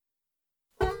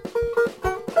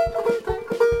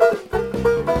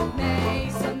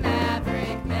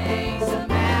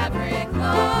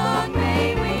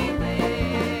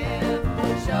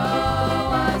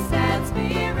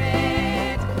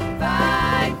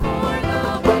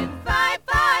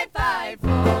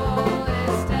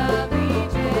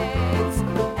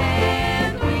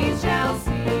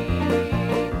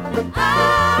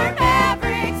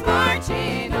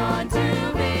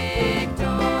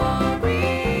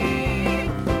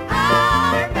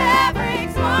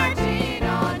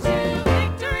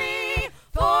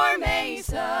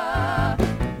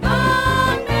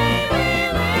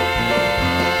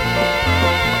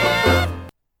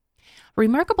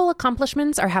Remarkable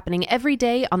accomplishments are happening every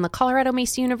day on the Colorado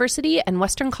Mesa University and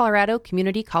Western Colorado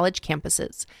Community College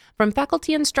campuses, from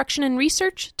faculty instruction and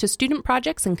research to student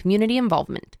projects and community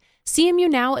involvement. CMU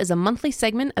Now is a monthly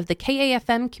segment of the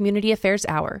KAFM Community Affairs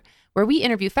Hour, where we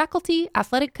interview faculty,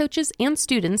 athletic coaches, and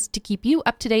students to keep you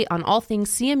up to date on all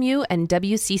things CMU and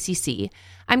WCCC.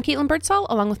 I'm Caitlin Birdsall,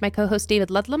 along with my co-host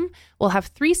David Ludlam. We'll have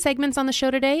 3 segments on the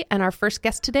show today, and our first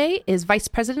guest today is Vice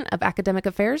President of Academic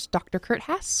Affairs, Dr. Kurt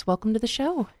Haas. Welcome to the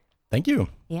show. Thank you.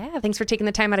 Yeah, thanks for taking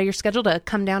the time out of your schedule to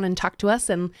come down and talk to us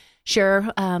and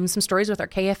share some stories with our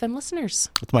KFM listeners.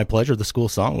 It's my pleasure. The school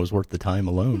song was worth the time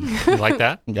alone. You like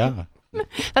that? Yeah.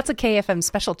 That's a KFM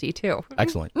specialty, too.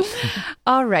 Excellent.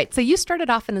 All right. So you started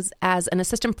off as an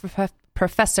assistant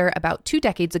professor about 2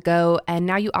 decades ago, and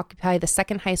now you occupy the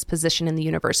second highest position in the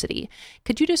university.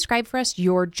 Could you describe for us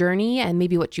your journey and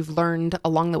maybe what you've learned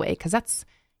along the way? Because that's,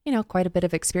 quite a bit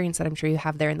of experience that I'm sure you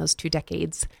have there in those 2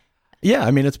 decades. Yeah.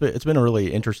 I mean, it's been a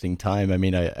really interesting time.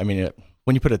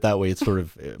 When you put it that way, it's sort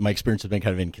of, my experience has been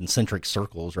kind of in concentric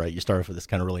circles, right? You start off with this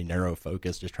kind of really narrow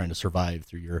focus, just trying to survive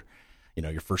through your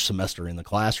first semester in the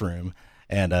classroom.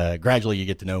 And gradually you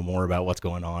get to know more about what's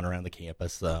going on around the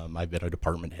campus. I've been a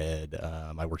department head.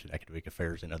 I worked in academic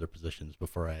affairs and other positions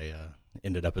before I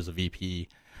ended up as a VP.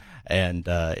 And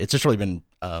it's just really been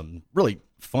really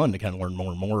fun to kind of learn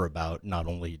more and more about not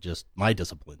only just my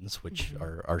disciplines, which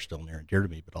are still near and dear to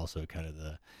me, but also kind of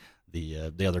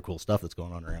the other cool stuff that's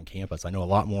going on around campus. I know a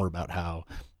lot more about how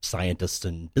scientists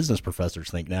and business professors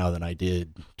think now than I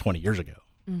did 20 years ago.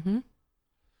 Mm-hmm.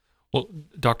 Well,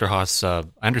 Dr. Haas, I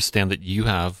understand that you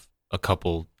have a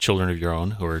couple children of your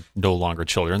own who are no longer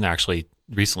children. They actually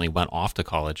recently went off to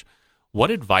college.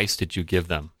 What advice did you give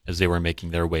them as they were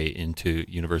making their way into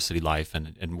university life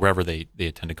and wherever they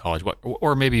attended college?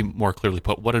 Or maybe more clearly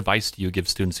put, what advice do you give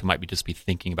students who might be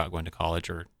thinking about going to college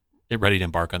or ready to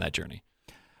embark on that journey?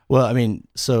 Well,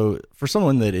 so for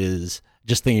someone that is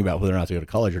just thinking about whether or not to go to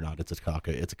college or not, it's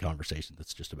a conversation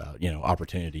that's just about,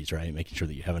 opportunities, right? Making sure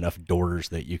that you have enough doors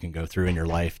that you can go through in your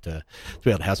life to be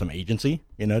able to have some agency,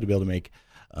 to be able to make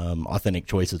authentic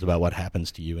choices about what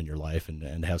happens to you in your life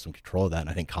and have some control of that. And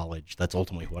I think college, that's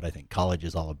ultimately what I think college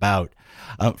is all about.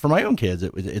 For my own kids,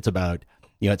 it's about,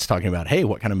 it's talking about, hey,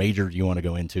 what kind of major do you want to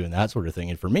go into and that sort of thing.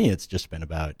 And for me, it's just been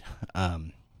about,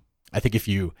 I think if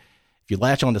you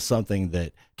latch onto something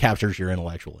that captures your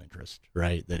intellectual interest,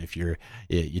 right? That if you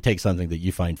take something that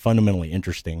you find fundamentally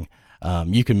interesting,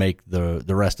 you can make the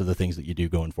rest of the things that you do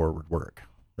going forward work,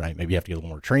 right? Maybe you have to get a little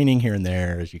more training here and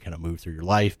there as you kind of move through your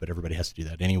life, but everybody has to do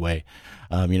that anyway.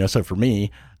 So for me,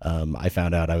 I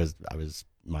found out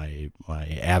my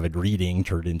avid reading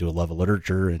turned into a love of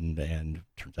literature, and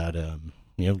turns out,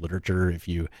 literature, if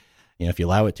you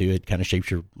allow it to, it kind of shapes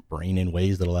your brain in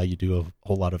ways that allow you to do a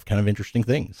whole lot of kind of interesting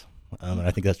things. And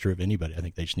I think that's true of anybody. I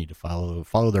think they just need to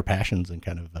follow their passions and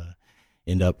kind of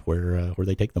end up where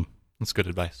they take them. That's good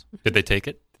advice. Did they take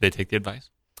it? Did they take the advice?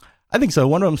 I think so.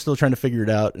 One of them's still trying to figure it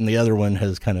out, and the other one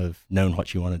has kind of known what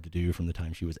she wanted to do from the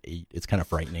time she was 8. It's kind of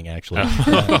frightening, actually.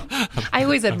 I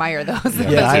always admire those.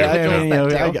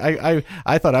 Yeah,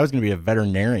 I thought I was going to be a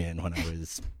veterinarian when I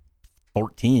was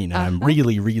 14, and I'm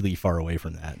really, really far away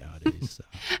from that nowadays. So.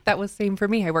 That was same for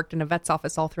me. I worked in a vet's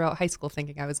office all throughout high school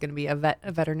thinking I was going to be a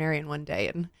veterinarian one day,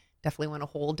 and definitely went a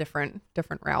whole different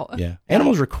route. Yeah.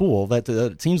 Animals are cool.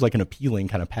 That seems like an appealing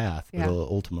kind of path, but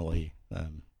ultimately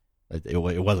it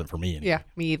wasn't for me anyway. Yeah,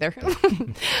 me either.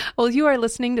 Well, you are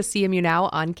listening to CMU Now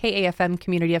on KAFM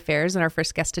Community Affairs, and our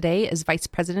first guest today is Vice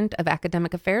President of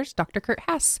Academic Affairs, Dr. Kurt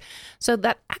Haas. So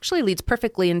that actually leads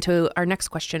perfectly into our next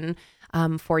question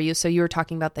for you. So you were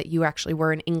talking about that you actually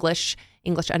were an English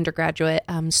undergraduate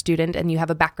student, and you have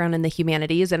a background in the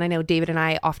humanities. And I know David and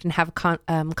I often have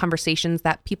conversations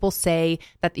that people say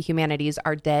that the humanities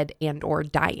are dead and or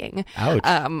dying. Ouch.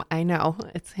 I know.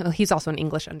 He's also an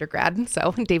English undergrad,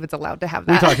 so David's allowed to have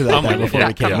that. We talked about that before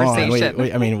we came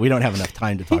on. We don't have enough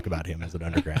time to talk about him as an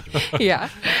undergraduate. Yeah.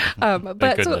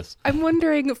 But so I'm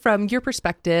wondering from your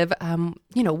perspective,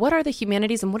 what are the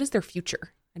humanities and what is their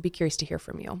future? I'd be curious to hear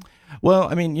from you. Well,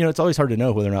 it's always hard to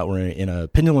know whether or not we're in a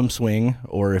pendulum swing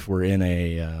or if we're in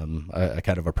a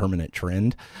kind of a permanent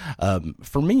trend.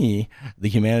 For me, the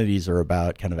humanities are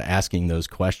about kind of asking those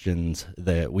questions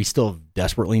that we still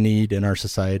desperately need in our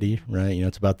society, right?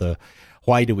 It's about the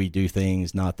why do we do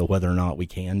things, not the whether or not we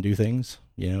can do things,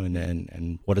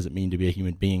 and what does it mean to be a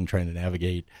human being trying to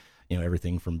navigate,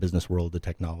 everything from business world to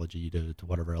technology to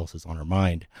whatever else is on our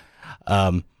mind.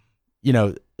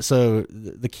 So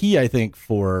the key, I think,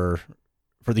 for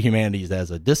for the humanities as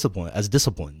a discipline, as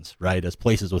disciplines, right, as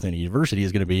places within a university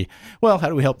is going to be, well, how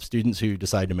do we help students who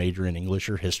decide to major in English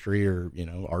or history or,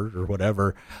 art or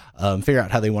whatever, figure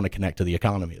out how they want to connect to the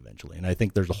economy eventually. And I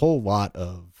think there's a whole lot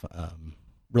of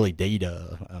really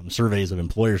data, surveys of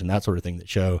employers and that sort of thing that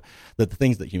show that the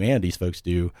things that humanities folks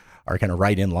do are kind of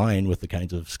right in line with the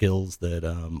kinds of skills that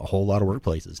a whole lot of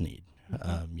workplaces need.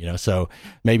 So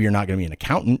maybe you're not going to be an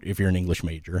accountant if you're an English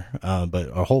major, but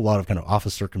a whole lot of kind of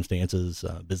office circumstances,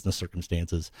 business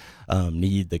circumstances,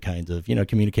 need the kinds of,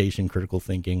 communication, critical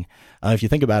thinking. If you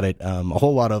think about it, a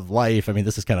whole lot of life, I mean,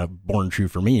 this is kind of born true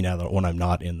for me now that when I'm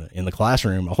not in the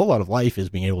classroom, a whole lot of life is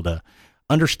being able to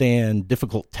understand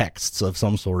difficult texts of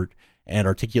some sort and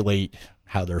articulate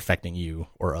how they're affecting you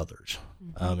or others.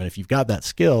 And if you've got that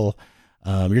skill,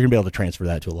 you're going to be able to transfer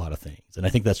that to a lot of things. And I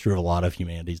think that's true of a lot of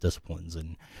humanities disciplines.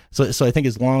 And so I think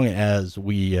as long as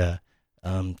we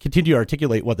continue to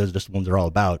articulate what those disciplines are all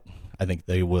about, I think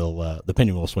they will, the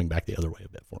pendulum will swing back the other way a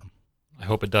bit for them. I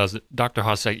hope it does. Dr.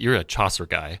 Haas, you're a Chaucer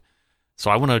guy.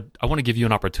 So I want to give you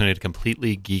an opportunity to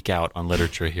completely geek out on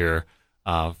literature here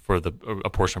for a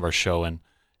portion of our show and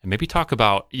maybe talk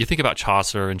about, you think about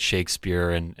Chaucer and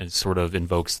Shakespeare and it sort of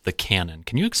invokes the canon.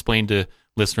 Can you explain to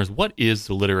listeners, what is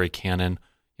the literary canon?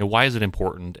 Why is it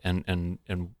important, and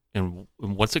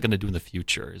what's it going to do in the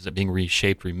future? Is it being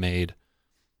reshaped, remade?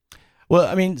 Well,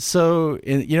 I mean, so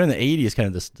in the 80s, kind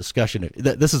of this discussion.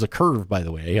 This is a curve, by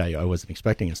the way. I wasn't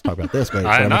expecting us to talk about this, but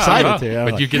I'm excited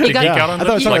to. But you get to geek out on I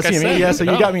thought it was like about CME. Yeah, so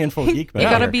you got me in full geek mode. You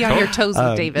got to be on your toes,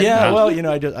 David. Yeah, well,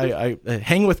 I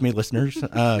hang with me, listeners. So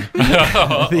I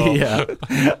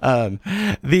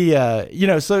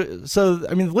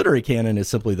mean, the literary canon is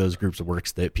simply those groups of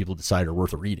works that people decide are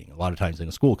worth reading. A lot of times in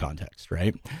a school context,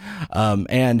 right?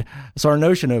 And so our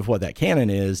notion of what that canon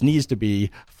is needs to be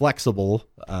flexible,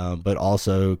 but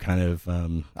also kind of,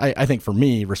 I think for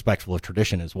me, respectful of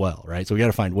tradition as well, right? So we got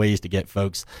to find ways to get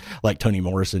folks like Toni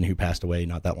Morrison, who passed away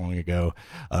not that long ago,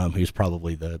 who's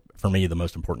probably for me, the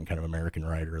most important kind of American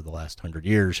writer of the last 100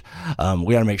 years.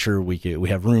 We got to make sure we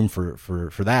have room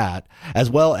for that,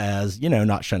 as well as,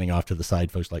 not shunning off to the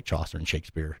side folks like Chaucer and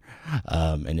Shakespeare,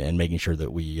 and making sure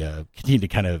that we continue to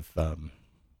kind of,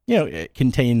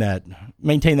 maintain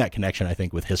that connection, I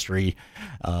think, with history,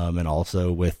 and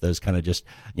also with those kind of just,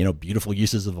 beautiful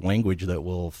uses of the language that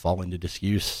will fall into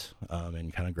disuse,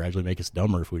 and kind of gradually make us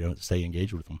dumber if we don't stay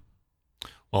engaged with them.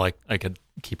 Well, I could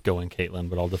keep going, Caitlin,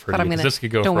 but I'll defer to you because this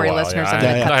could go don't for worry, a while. Listeners, I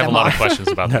have a lot of questions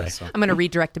about this. So. I'm going to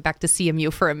redirect it back to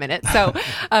CMU for a minute. So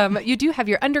you do have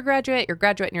your undergraduate, your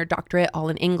graduate, and your doctorate all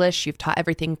in English. You've taught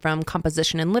everything from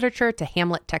composition and literature to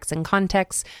Hamlet text and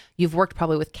context. You've worked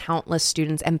probably with countless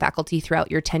students and faculty throughout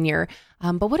your tenure.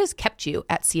 But what has kept you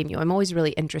at CMU? I'm always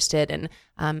really interested in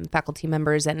faculty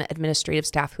members and administrative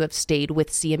staff who have stayed with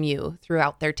CMU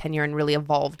throughout their tenure and really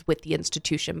evolved with the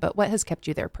institution. But what has kept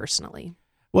you there personally?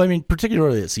 Well, I mean,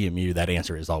 particularly at CMU, that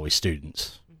answer is always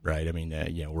students, right? I mean,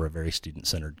 we're a very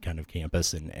student-centered kind of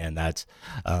campus, and that's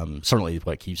certainly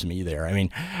what keeps me there. I mean,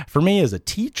 for me as a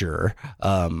teacher,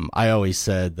 I always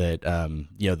said that,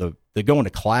 the going to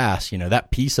class,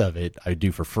 that piece of it I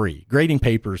do for free. Grading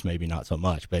papers, maybe not so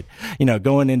much, but,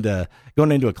 going into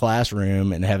a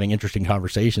classroom and having interesting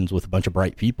conversations with a bunch of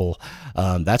bright people,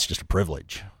 that's just a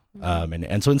privilege.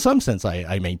 And so in some sense,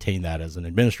 I maintain that as an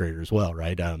administrator as well,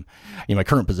 right? My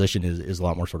current position is a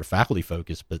lot more sort of faculty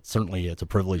focused, but certainly it's a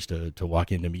privilege to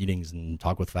walk into meetings and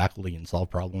talk with faculty and solve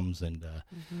problems and,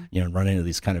 run into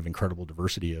these kind of incredible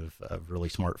diversity of really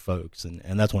smart folks.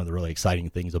 And that's one of the really exciting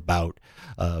things about,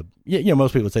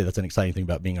 most people would say that's an exciting thing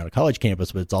about being on a college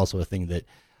campus, but it's also a thing that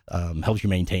helps you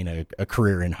maintain a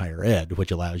career in higher ed,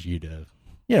 which allows you to,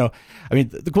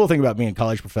 the cool thing about being a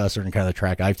college professor and kind of the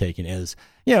track I've taken is,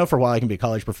 for a while I can be a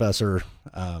college professor.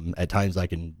 At times I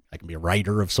can be a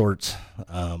writer of sorts.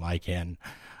 I can,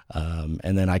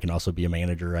 and then I can also be a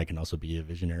manager. I can also be a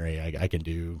visionary. I can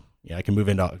move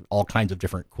into all kinds of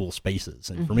different cool spaces.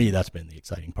 And for me, that's been the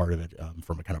exciting part of it,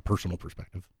 from a kind of personal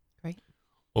perspective. Great.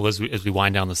 Well, as we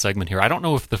wind down the segment here, I don't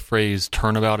know if the phrase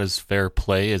 "turnabout is fair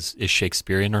play" is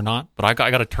Shakespearean or not, but I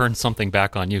got to turn something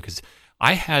back on you because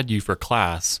I had you for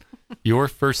class your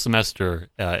first semester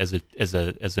as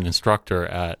an instructor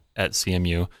at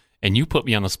CMU, and you put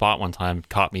me on the spot one time,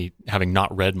 caught me having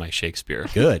not read my Shakespeare.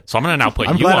 Good. So I'm going to now put you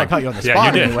on. I'm glad I caught you on the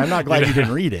spot. Yeah, anyway. I'm not glad you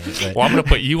didn't read it. But. Well, I'm going to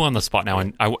put you on the spot now,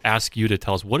 and I will ask you to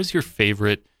tell us, what is your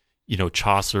favorite,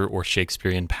 Chaucer or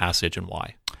Shakespearean passage and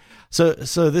why? So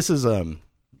this is a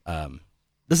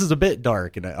bit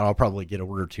dark, and I'll probably get a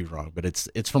word or two wrong, but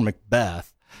it's from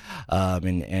Macbeth.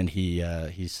 And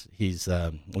he's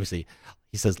let me see.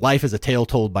 He says, "Life is a tale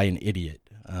told by an idiot,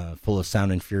 full of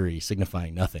sound and fury,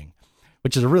 signifying nothing.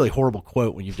 which is a really horrible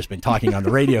quote when you've just been talking on the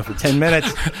radio for 10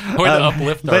 minutes. Way to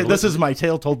uplift our this is my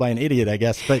tale told by an idiot, I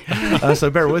guess. But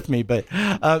so bear with me. But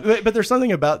there's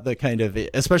something about the kind of,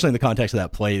 especially in the context of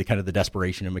that play, the kind of the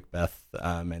desperation of Macbeth,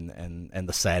 and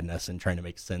the sadness and trying to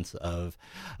make sense of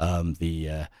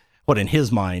what in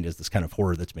his mind is this kind of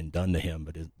horror that's been done to him,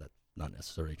 but that's not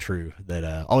necessarily true.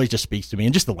 That always just speaks to me,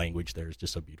 and just the language there is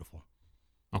just so beautiful.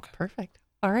 Okay, perfect.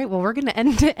 All right. Well, we're going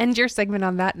to end your segment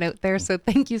on that note there. So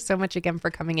thank you so much again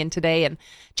for coming in today and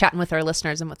chatting with our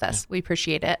listeners and with us. We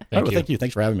appreciate it. Thank you.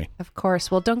 Thanks for having me. Of course.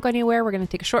 Well, don't go anywhere. We're going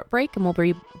to take a short break, and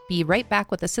we'll be right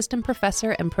back with Assistant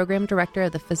Professor and Program Director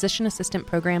of the Physician Assistant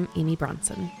Program, Amy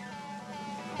Bronson.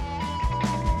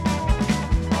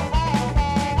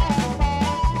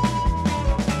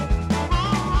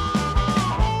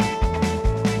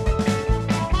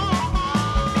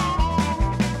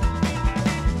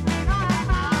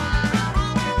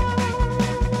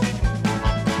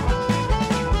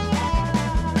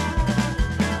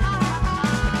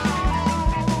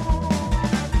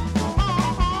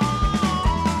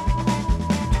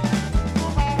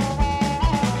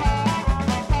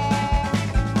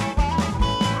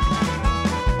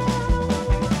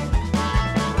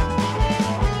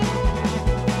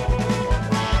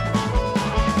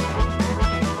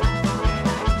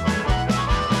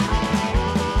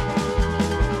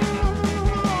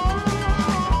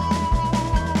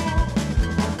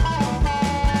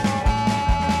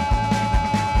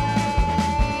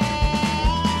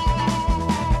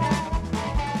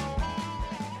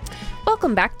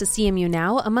 Welcome back to CMU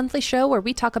Now, a monthly show where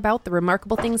we talk about the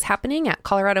remarkable things happening at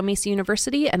Colorado Mesa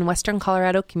University and Western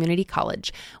Colorado Community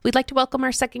College. We'd like to welcome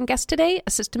our second guest today,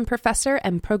 Assistant Professor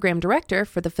and Program Director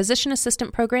for the Physician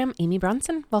Assistant Program, Amy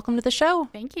Bronson. Welcome to the show.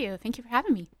 Thank you. Thank you for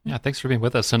having me. Yeah, thanks for being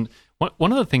with us. And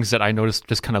one of the things that I noticed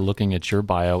just kind of looking at your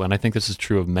bio, and I think this is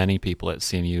true of many people at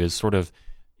CMU, is sort of,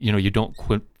 you don't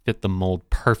fit the mold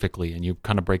perfectly, and you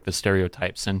kind of break the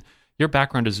stereotypes. And your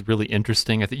background is really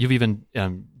interesting. I think you've even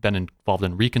been involved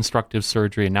in reconstructive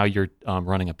surgery, and now you're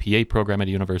running a PA program at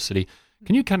a university.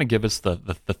 Can you kind of give us the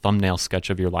thumbnail sketch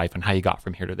of your life and how you got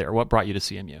from here to there? What brought you to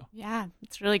CMU? Yeah,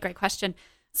 it's a really great question.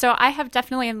 So I have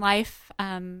definitely in life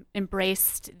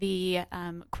embraced the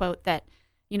quote that,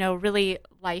 really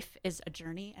life is a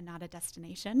journey and not a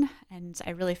destination. And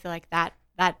I really feel like that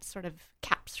sort of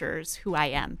captures who I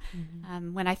am.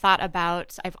 Mm-hmm. When I thought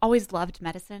about, I've always loved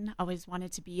medicine, always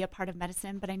wanted to be a part of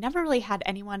medicine, but I never really had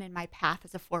anyone in my path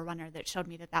as a forerunner that showed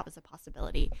me that was a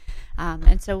possibility.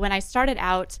 And so when I started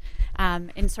out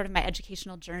in sort of my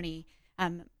educational journey,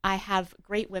 I have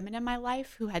great women in my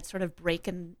life who had sort of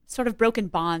broken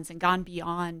bonds and gone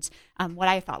beyond what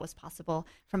I thought was possible.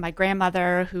 From my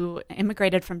grandmother, who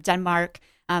immigrated from Denmark,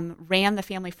 ran the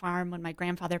family farm when my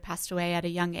grandfather passed away at a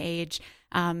young age,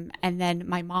 and then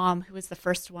my mom, who was the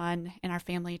first one in our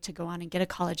family to go on and get a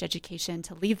college education,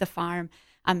 to leave the farm,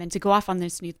 and to go off on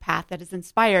this new path that has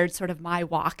inspired sort of my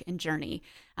walk and journey.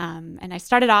 And I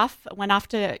went off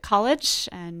to college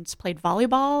and played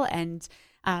volleyball and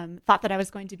thought that I was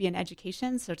going to be in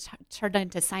education, so turned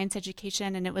into science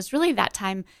education. And it was really that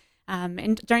time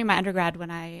during my undergrad when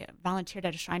I volunteered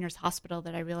at a Shriners Hospital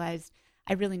that I realized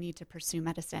I really need to pursue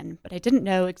medicine, but I didn't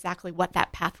know exactly what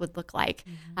that path would look like.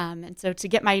 Mm-hmm. And so to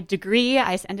get my degree,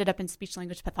 I ended up in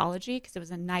speech-language pathology because it was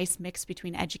a nice mix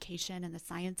between education and the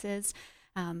sciences,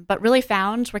 but really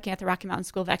found working at the Rocky Mountain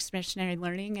School of Expeditionary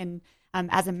Learning and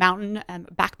as a mountain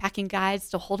backpacking guide,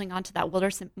 still holding on to that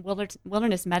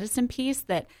wilderness medicine piece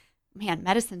that, man,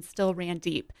 medicine still ran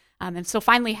deep. And so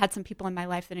finally had some people in my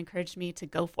life that encouraged me to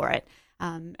go for it.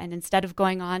 And instead of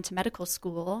going on to medical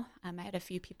school, I had a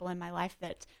few people in my life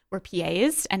that were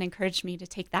PAs and encouraged me to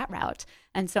take that route.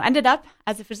 And so ended up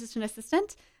as a physician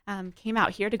assistant, came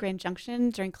out here to Grand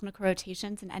Junction during clinical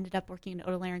rotations and ended up working in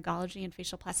otolaryngology and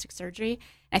facial plastic surgery.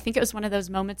 And I think it was one of those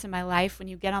moments in my life when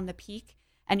you get on the peak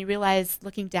and you realize,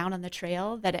 looking down on the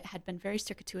trail, that it had been very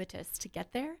circuitous to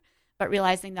get there, but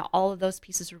realizing that all of those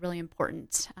pieces were really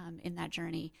important in that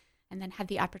journey. And then had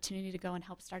the opportunity to go and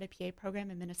help start a PA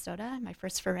program in Minnesota, my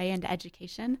first foray into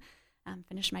education,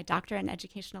 finished my doctorate in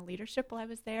educational leadership while I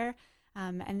was there.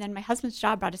 And then my husband's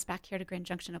job brought us back here to Grand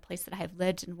Junction, a place that I have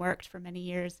lived and worked for many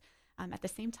years. At the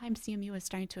same time, CMU was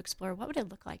starting to explore what would it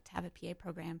look like to have a PA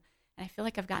program. And I feel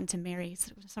like I've gotten to marry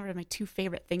some of my two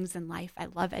favorite things in life. I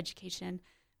love education,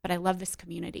 but I love this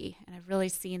community. And I've really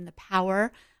seen the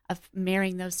power of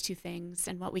marrying those two things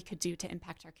and what we could do to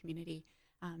impact our community,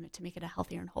 to make it a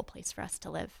healthier and whole place for us to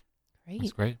live. Great.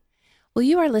 That's great. Well,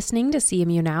 you are listening to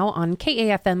CMU Now on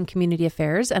KAFM Community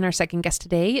Affairs, and our second guest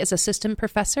today is Assistant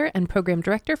Professor and Program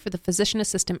Director for the Physician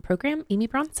Assistant Program, Amy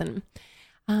Bronson.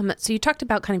 So you talked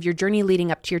about kind of your journey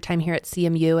leading up to your time here at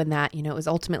CMU and that, it was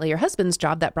ultimately your husband's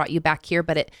job that brought you back here,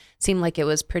 but it seemed like it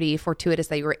was pretty fortuitous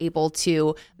that you were able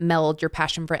to meld your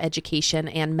passion for education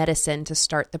and medicine to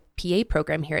start the PA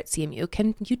program here at CMU.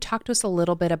 Can you talk to us a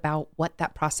little bit about what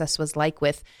that process was like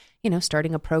with,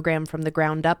 starting a program from the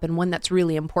ground up and one that's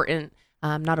really important,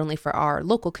 not only for our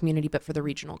local community, but for the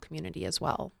regional community as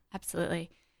well? Absolutely.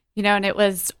 And it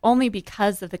was only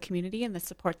because of the community and the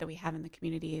support that we have in the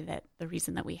community that the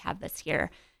reason that we have this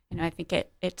here. I think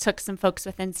it took some folks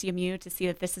within CMU to see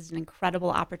that this is an incredible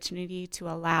opportunity to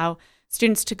allow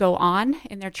students to go on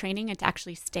in their training and to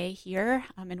actually stay here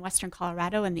in Western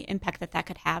Colorado and the impact that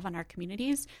could have on our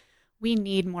communities. We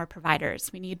need more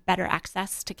providers. We need better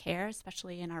access to care,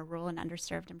 especially in our rural and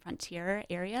underserved and frontier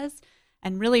areas.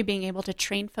 And really being able to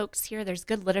train folks here. There's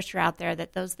good literature out there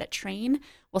that those that train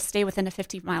will stay within a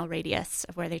 50-mile radius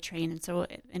of where they train. And so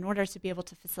in order to be able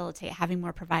to facilitate having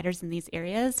more providers in these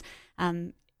areas,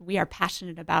 we are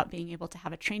passionate about being able to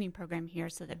have a training program here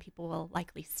so that people will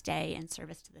likely stay in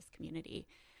service to this community.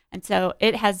 And so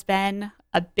it has been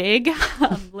a big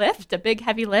lift, a big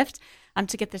heavy lift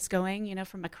to get this going,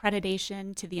 from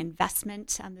accreditation to the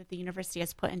investment that the university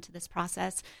has put into this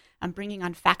process, bringing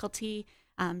on faculty,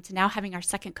 to now having our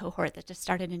second cohort that just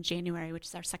started in January, which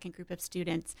is our second group of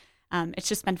students. It's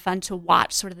just been fun to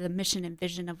watch sort of the mission and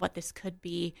vision of what this could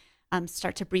be,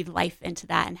 start to breathe life into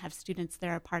that and have students that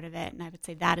are a part of it. And I would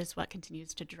say that is what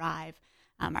continues to drive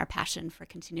our passion for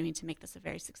continuing to make this a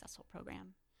very successful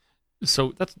program.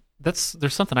 So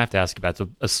there's something I have to ask about.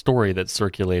 It's a story that's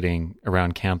circulating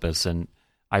around campus, and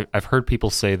I've heard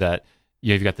people say that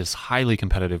you've got this highly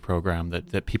competitive program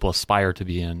that people aspire to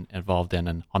be involved in.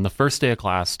 And on the first day of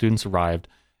class, students arrived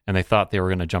and they thought they were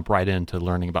going to jump right into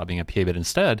learning about being a PA, but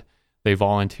instead they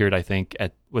volunteered, I think,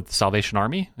 with the Salvation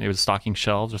Army. It was stocking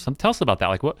shelves or something. Tell us about that.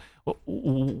 Like,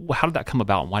 how did that come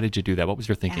about, and why did you do that? What was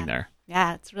your thinking there?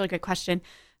 Yeah, it's a really good question.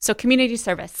 So community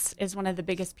service is one of the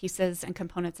biggest pieces and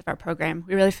components of our program.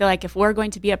 We really feel like if we're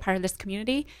going to be a part of this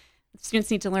community,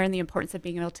 students need to learn the importance of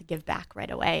being able to give back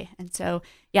right away. And so,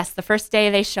 yes, the first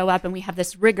day they show up and we have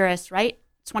this rigorous,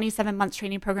 27-month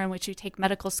training program, which you take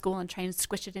medical school and try and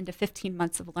squish it into 15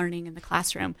 months of learning in the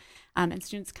classroom. And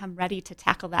students come ready to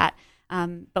tackle that.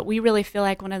 But we really feel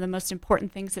like one of the most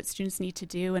important things that students need to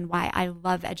do, and why I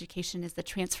love education, is the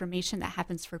transformation that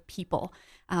happens for people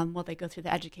while they go through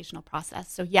the educational process.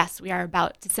 So yes, we are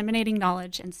about disseminating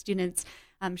knowledge and students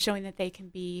showing that they can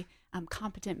be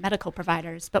competent medical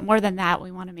providers. But more than that,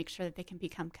 we want to make sure that they can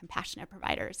become compassionate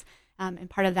providers. And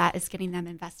part of that is getting them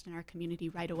invested in our community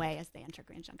right away as they enter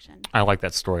Grand Junction. I like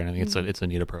that story, and I think it's a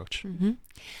neat approach. Mm-hmm.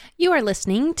 You are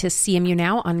listening to CMU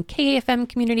Now on KAFM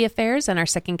Community Affairs, and our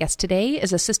second guest today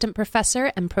is Assistant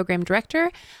Professor and Program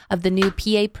Director of the new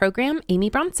PA program, Amy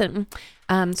Bronson.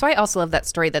 So I also love that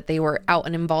story that they were out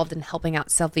and involved in helping out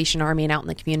Salvation Army and out in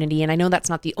the community. And I know that's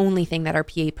not the only thing that our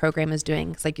PA program is doing,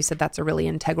 because like you said, that's a really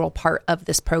integral part of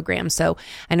this program. So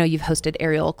I know you've hosted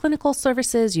aerial clinical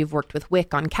services, you've worked with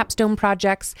WIC on capstone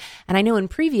projects. And I know in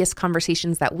previous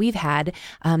conversations that we've had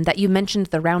that you mentioned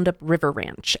the Roundup River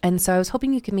Ranch. And so I was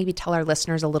hoping you could maybe tell our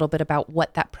listeners a little bit about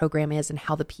what that program is and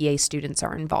how the PA students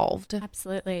are involved.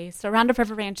 Absolutely. So Roundup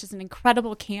River Ranch is an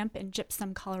incredible camp in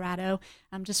Gypsum, Colorado,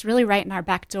 just really right in our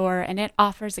back door, and it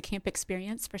offers a camp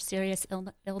experience for serious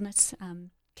illness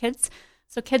kids.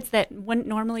 So kids that wouldn't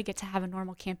normally get to have a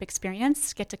normal camp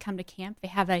experience get to come to camp. They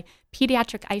have a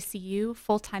pediatric ICU,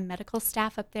 full-time medical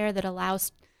staff up there that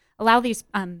allow these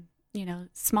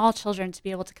small children to be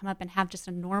able to come up and have just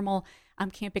a normal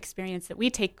camp experience that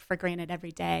we take for granted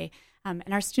every day.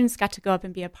 And our students got to go up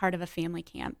and be a part of a family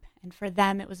camp. And for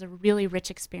them, it was a really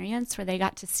rich experience where they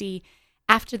got to see,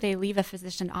 after they leave a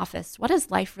physician office, what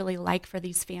is life really like for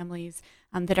these families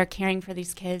that are caring for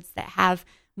these kids that have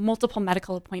multiple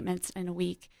medical appointments in a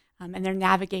week, and they're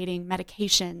navigating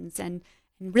medications and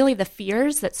really the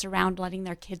fears that surround letting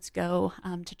their kids go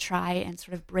to try and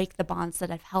sort of break the bonds that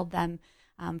have held them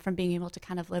from being able to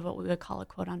kind of live what we would call a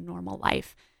quote on normal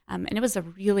life. And it was a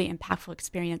really impactful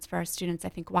experience for our students, I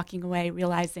think, walking away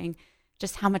realizing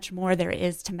just how much more there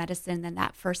is to medicine than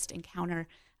that first encounter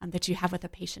that you have with a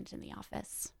patient in the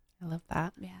office. I love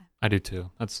that. Yeah, I do too.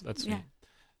 That's yeah. neat.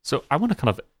 So I want to kind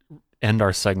of end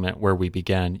our segment where we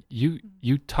began. You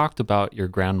talked about your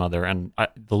grandmother, and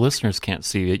the listeners can't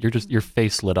see it. Your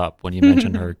face lit up when you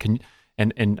mentioned her.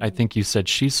 And I think you said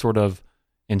she sort of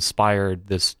inspired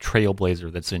this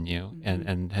trailblazer that's in you,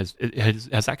 and has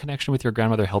that connection with your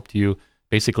grandmother helped you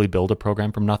basically build a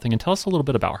program from nothing? And tell us a little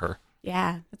bit about her.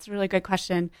 Yeah, that's a really good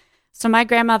question. So my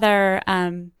grandmother,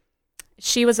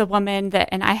 she was a woman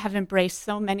and I have embraced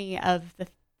so many of the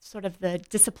sort of the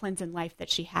disciplines in life that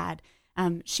she had.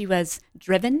 She was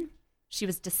driven, she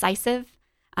was decisive,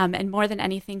 and more than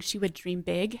anything, she would dream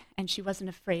big, and she wasn't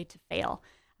afraid to fail.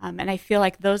 And I feel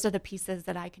like those are the pieces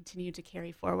that I continue to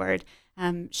carry forward.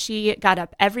 She got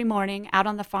up every morning out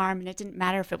on the farm, and it didn't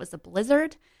matter if it was a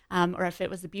blizzard or if it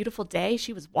was a beautiful day,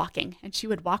 she was walking, and she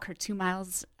would walk her 2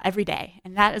 miles every day.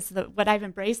 And that is what I've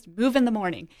embraced, move in the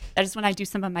morning. That is when I do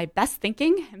some of my best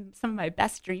thinking and some of my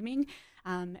best dreaming.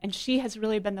 And she has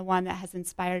really been the one that has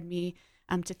inspired me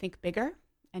to think bigger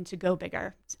and to go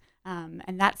bigger.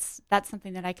 And that's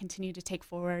something that I continue to take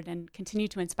forward and continue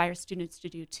to inspire students to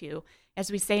do too.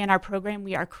 As we say in our program,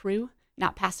 we are crew,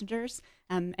 not passengers,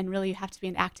 and really you have to be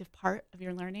an active part of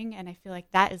your learning. And I feel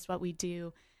like that is what we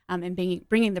do in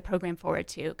bringing the program forward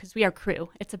too, because we are crew.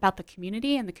 It's about the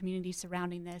community and the community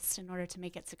surrounding this in order to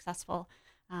make it successful.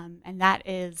 And that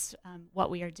is what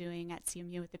we are doing at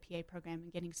CMU with the PA program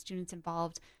and getting students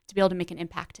involved to be able to make an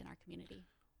impact in our community.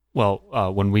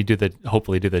 Well, when we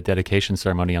hopefully do the dedication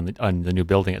ceremony on the new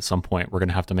building at some point, we're going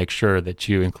to have to make sure that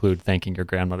you include thanking your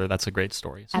grandmother. That's a great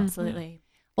story. So. Absolutely.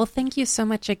 Well, thank you so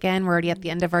much again. We're already at the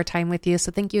end of our time with you.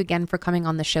 So thank you again for coming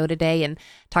on the show today and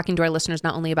talking to our listeners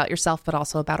not only about yourself, but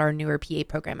also about our newer PA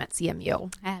program at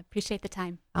CMU. I appreciate the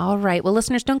time. All right. Well,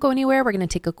 listeners, don't go anywhere. We're going to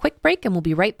take a quick break and we'll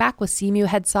be right back with CMU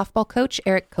head softball coach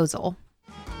Eric Kozel.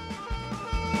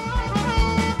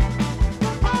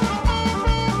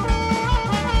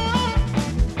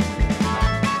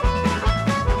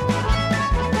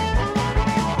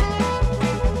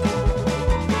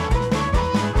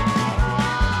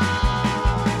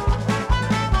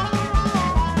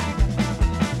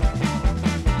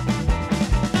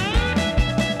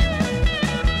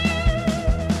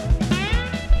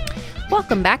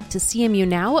 Welcome back to CMU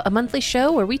Now, a monthly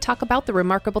show where we talk about the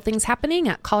remarkable things happening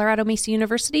at Colorado Mesa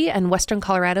University and Western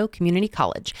Colorado Community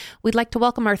College. We'd like to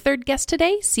welcome our third guest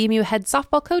today, CMU head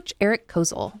softball coach Eric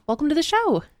Kozel. Welcome to the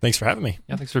show. Thanks for having me.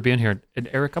 Yeah, thanks for being here. And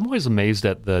Eric, I'm always amazed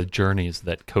at the journeys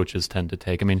that coaches tend to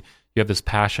take. I mean, you have this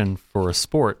passion for a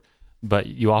sport, but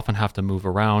you often have to move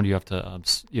around. You have to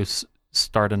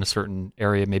start in a certain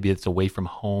area. Maybe it's away from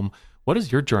home. What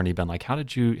has your journey been like? How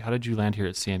did you land here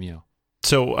at CMU?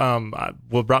 So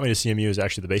what brought me to CMU is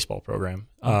actually the baseball program.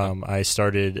 Okay. I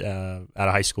started out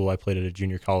of high school. I played at a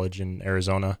junior college in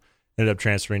Arizona, ended up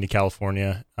transferring to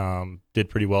California, did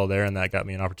pretty well there, and that got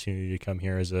me an opportunity to come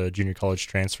here as a junior college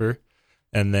transfer.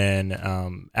 And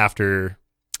then after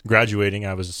graduating,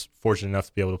 I was fortunate enough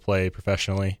to be able to play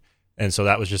professionally, and so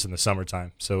that was just in the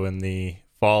summertime. So in the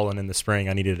fall and in the spring,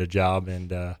 I needed a job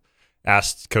and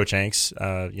asked Coach Hanks,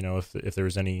 if there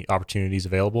was any opportunities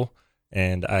available.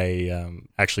 And I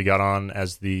actually got on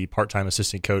as the part-time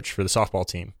assistant coach for the softball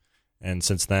team. And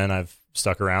since then, I've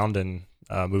stuck around and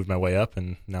moved my way up,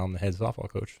 and now I'm the head softball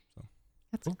coach. So.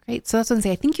 That's great. So that's what I'm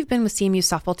saying. I think you've been with CMU's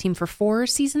softball team for 4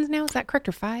 seasons now. Is that correct,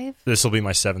 or 5? This will be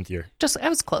my 7th year. I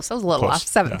was close. I was a little off.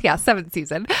 7th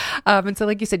season. And so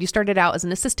like you said, you started out as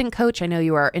an assistant coach. I know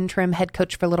you were interim head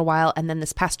coach for a little while. And then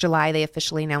this past July, they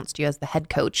officially announced you as the head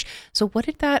coach. So what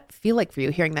did that feel like for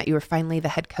you, hearing that you were finally the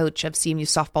head coach of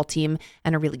CMU's softball team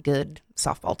and a really good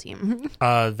softball team?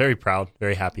 Very proud,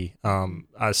 very happy.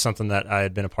 Something that I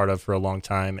had been a part of for a long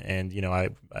time. And,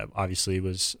 I obviously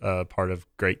was a part of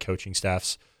great coaching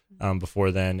staffs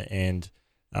before then. And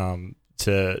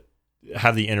to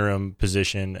have the interim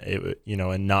position,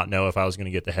 and not know if I was going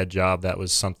to get the head job, that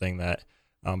was something that,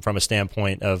 from a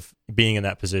standpoint of being in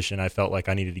that position, I felt like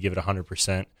I needed to give it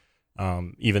 100%,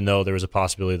 even though there was a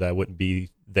possibility that I wouldn't be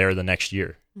there the next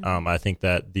year. I think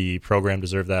that the program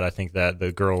deserved that. I think that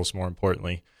the girls, more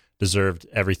importantly, deserved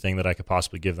everything that I could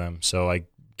possibly give them. So I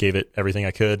gave it everything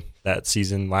I could last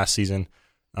season,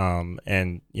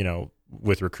 and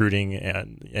with recruiting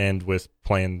and with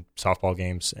playing softball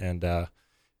games, and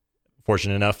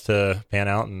fortunate enough to pan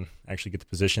out and actually get the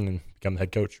position and become the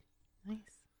head coach. Nice.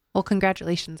 Well,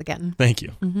 congratulations again. Thank you.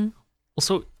 Mm-hmm. Well,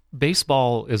 so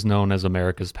baseball is known as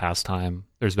America's pastime.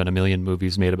 There's been a million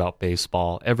movies made about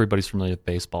baseball. Everybody's familiar with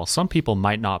baseball. Some people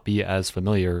might not be as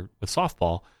familiar with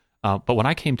softball, but when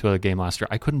I came to a game last year,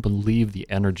 I couldn't believe the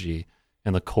energy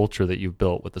and the culture that you've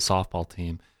built with the softball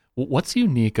team. What's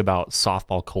unique about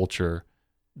softball culture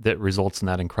that results in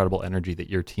that incredible energy that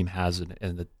your team has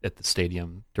at the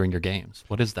stadium during your games?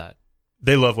 What is that?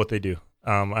 They love what they do.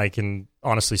 I can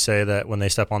honestly say that when they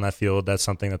step on that field, that's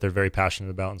something that they're very passionate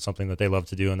about and something that they love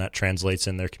to do, and that translates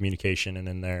in their communication and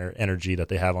in their energy that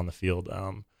they have on the field.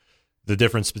 The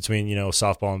difference between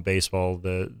softball and baseball,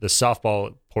 the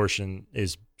softball portion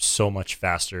is so much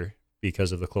faster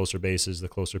because of the closer bases, the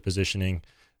closer positioning,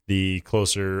 the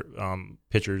closer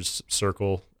pitcher's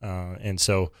circle, and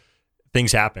so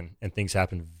things happen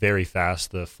very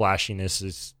fast. The flashiness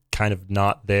is kind of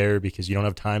not there because you don't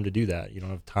have time to do that. You don't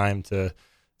have time to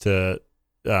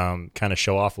kind of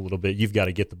show off a little bit. You've got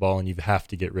to get the ball and you have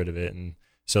to get rid of it. And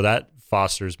so that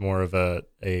fosters more of a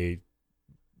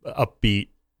upbeat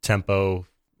tempo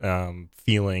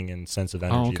feeling and sense of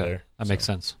energy there. That makes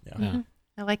sense. Yeah. Mm-hmm.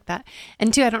 I like that.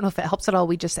 And too, I don't know if it helps at all.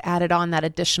 We just added on that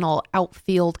additional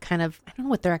outfield kind of, I don't know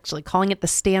what they're actually calling it, the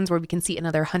stands where we can see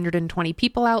another 120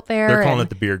 people out there. They're calling it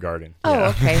the beer garden. Oh, yeah.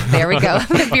 okay. There we go.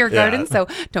 The beer Yeah. garden. So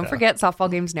don't forget, softball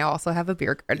games now also have a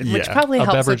beer garden, which Yeah. probably A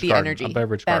helps with beverage the garden. energy. A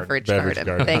beverage garden.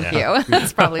 garden. Thank you.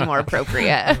 That's probably more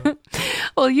appropriate.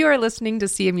 Well, you are listening to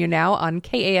CMU Now on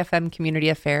KAFM Community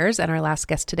Affairs, and our last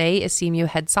guest today is CMU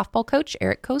head softball coach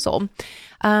Eric Kozel.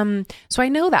 So I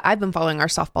know that I've been following our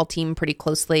softball team pretty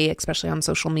closely, especially on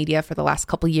social media for the last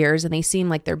couple of years, and they seem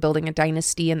like they're building a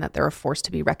dynasty and that they're a force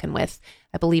to be reckoned with.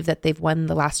 I believe that they've won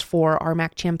the last 4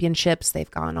 RMAC championships. They've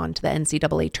gone on to the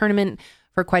NCAA tournament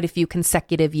for quite a few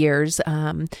consecutive years.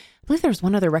 I believe there was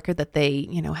one other record that they,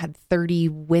 had 30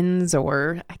 wins,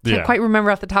 or I can't quite remember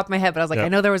off the top of my head, but I was like, I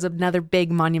know there was another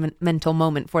big monumental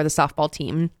moment for the softball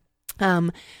team.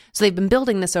 So they've been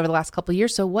building this over the last couple of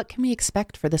years. So what can we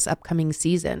expect for this upcoming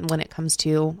season when it comes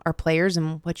to our players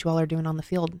and what you all are doing on the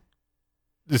field?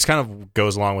 This kind of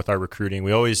goes along with our recruiting.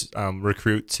 We always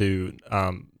recruit to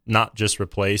not just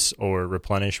replace or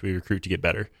replenish. We recruit to get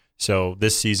better. So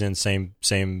this season,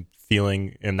 same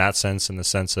feeling in that sense, in the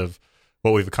sense of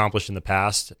what we've accomplished in the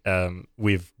past,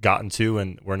 we've gotten to,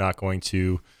 and we're not going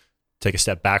to take a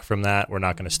step back from that. We're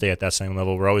not going to stay at that same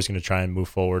level. We're always going to try and move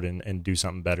forward and do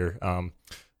something better.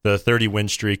 The 30 win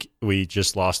streak, we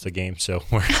just lost a game, so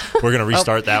we're going to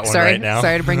restart that one right now.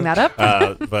 Sorry to bring that up.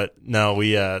 But no,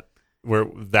 we're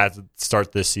that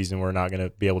start this season. We're not going to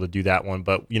be able to do that one,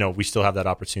 but we still have that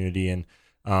opportunity, and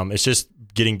it's just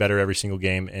getting better every single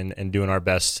game and doing our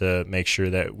best to make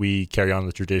sure that we carry on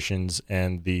the traditions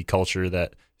and the culture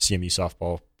that CMU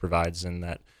softball provides, and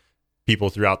that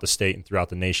people throughout the state and throughout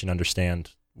the nation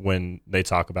understand when they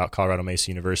talk about Colorado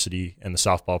Mesa University and the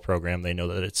softball program, they know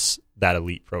that it's that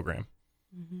elite program.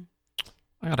 Mm-hmm.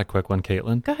 I got a quick one,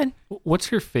 Caitlin. Go ahead.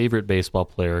 What's your favorite baseball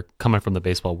player coming from the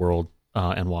baseball world,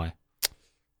 and why?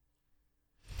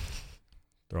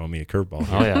 Throwing me a curveball.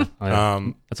 Oh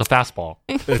yeah. It's a fastball.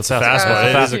 It's a fastball.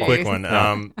 It is a quick one.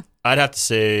 Yeah. I'd have to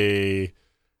say,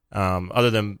 other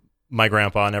than my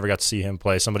grandpa, I never got to see him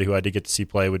play. Somebody who I did get to see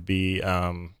play would be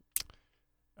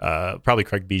probably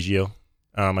Craig Biggio.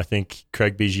 I think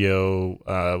Craig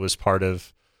Biggio was part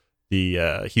of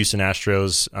the Houston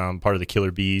Astros, part of the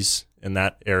Killer Bees in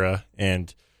that era,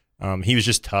 and he was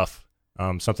just tough.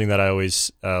 Something that I always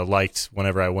liked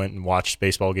whenever I went and watched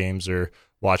baseball games or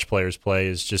watch players play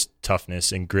is just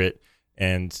toughness and grit,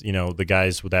 and the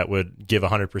guys that would give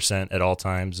 100% at all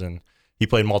times. And he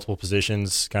played multiple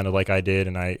positions, kind of like I did,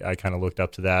 and I kind of looked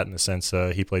up to that in the sense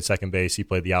he played second base, he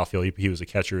played the outfield, he was a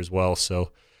catcher as well.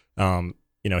 So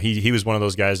he was one of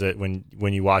those guys that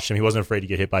when you watched him, he wasn't afraid to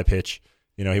get hit by pitch.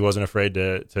 He wasn't afraid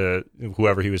to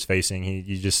whoever he was facing.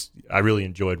 I really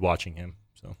enjoyed watching him.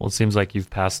 So. Well, it seems like you've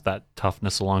passed that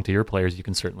toughness along to your players. You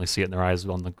can certainly see it in their eyes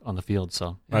on the field.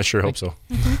 So yeah. I sure hope so.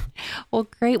 Well,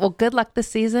 great. Well, good luck this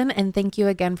season, and thank you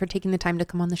again for taking the time to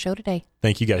come on the show today.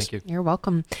 Thank you, guys. Thank you. You're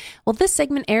welcome. Well, this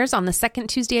segment airs on the second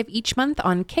Tuesday of each month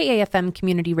on KAFM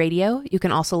Community Radio. You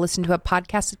can also listen to a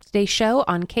podcast of today's show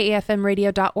on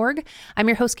kafmradio.org. I'm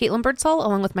your host, Caitlin Birdsall,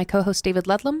 along with my co-host, David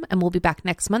Ludlam, and we'll be back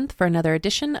next month for another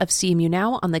edition of CMU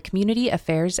Now on the Community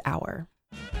Affairs Hour.